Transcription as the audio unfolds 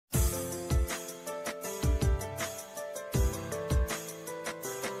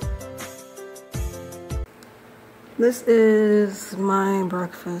This is my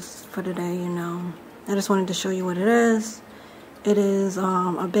breakfast for today, you know. I just wanted to show you what it is. It is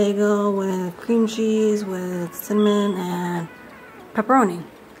a bagel with cream cheese, with cinnamon, and pepperoni.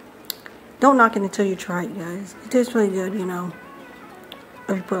 Don't knock it until you try it, guys. It tastes really good, you know,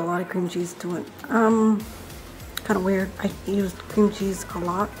 if you put a lot of cream cheese to it. Kind of weird. I use cream cheese a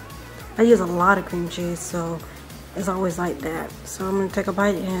lot. I use a lot of cream cheese, so it's always like that. So I'm going to take a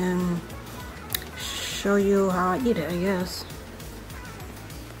bite and show you how I eat it, I guess.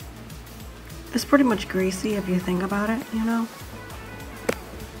 It's pretty much greasy if you think about it, you know.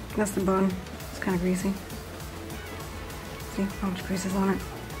 That's the bun. It's kind of greasy. See how much grease is on it?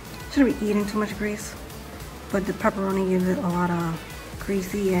 Shouldn't be eating too much grease, but the pepperoni gives it a lot of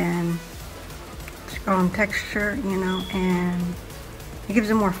greasy and texture, you know, and it gives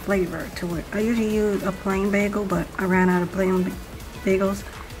it more flavor to it. I usually use a plain bagel, but I ran out of plain bagels,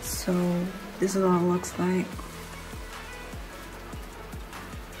 so this is what it looks like.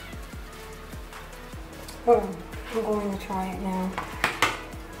 Oh, I'm going to try it now.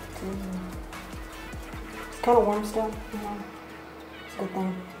 It's kind of warm still, you know. It's a good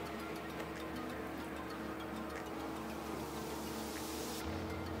thing.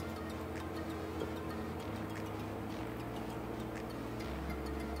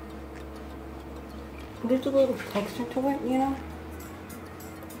 There's a little texture to it, you know.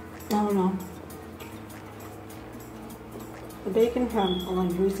 I don't know. The bacon has a lot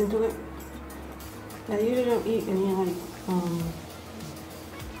of grease into it. I usually don't eat any like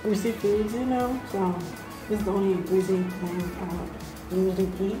greasy foods, you know. So this is the only greasy thing I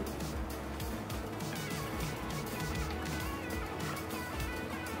usually eat.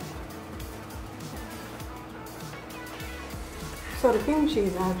 So the cream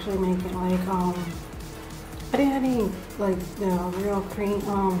cheese actually make it like I didn't have any like the real cream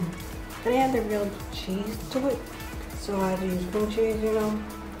I didn't have the real cheese to it, so I had to use cream cheese, you know,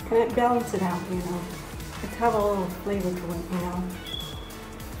 and it balanced it out, you know. It have a little flavor to it, you know.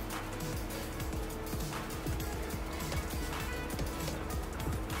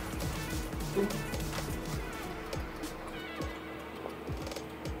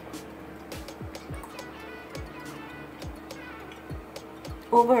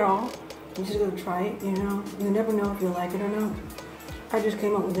 Overall, you just gotta try it, you know. You never know if you like it or not. I just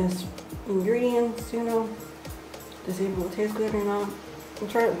came up with this ingredients, you know, to see if it will taste good or not. I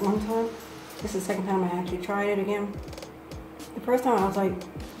tried it one time. This is the second time I actually tried it again. The first time I was like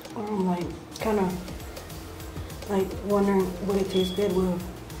kind of like wondering would it taste good with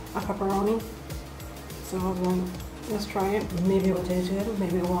a pepperoni. So I was like, let's try it. Maybe it will taste good,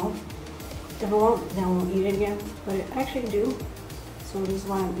 maybe it won't. If it won't, then I won't eat it again. But it actually do. So this is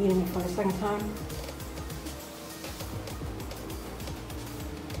why I'm eating it for the second time.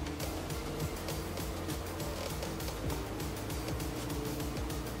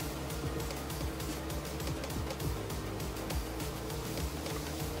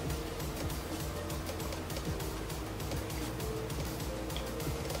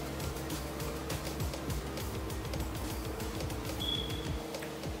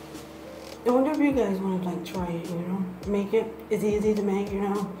 I wonder if you guys want to like try it, you know, make it. It's easy to make, you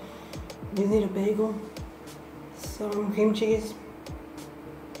know. You need a bagel, some cream cheese,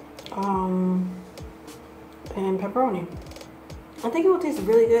 and pepperoni. I think it would taste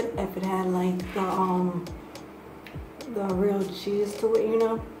really good if it had like the real cheese to it, you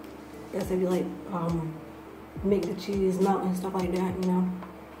know. Guess if you like make the cheese melt and stuff like that, you know.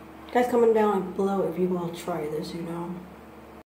 Guys, comment down below if you will try this, you know.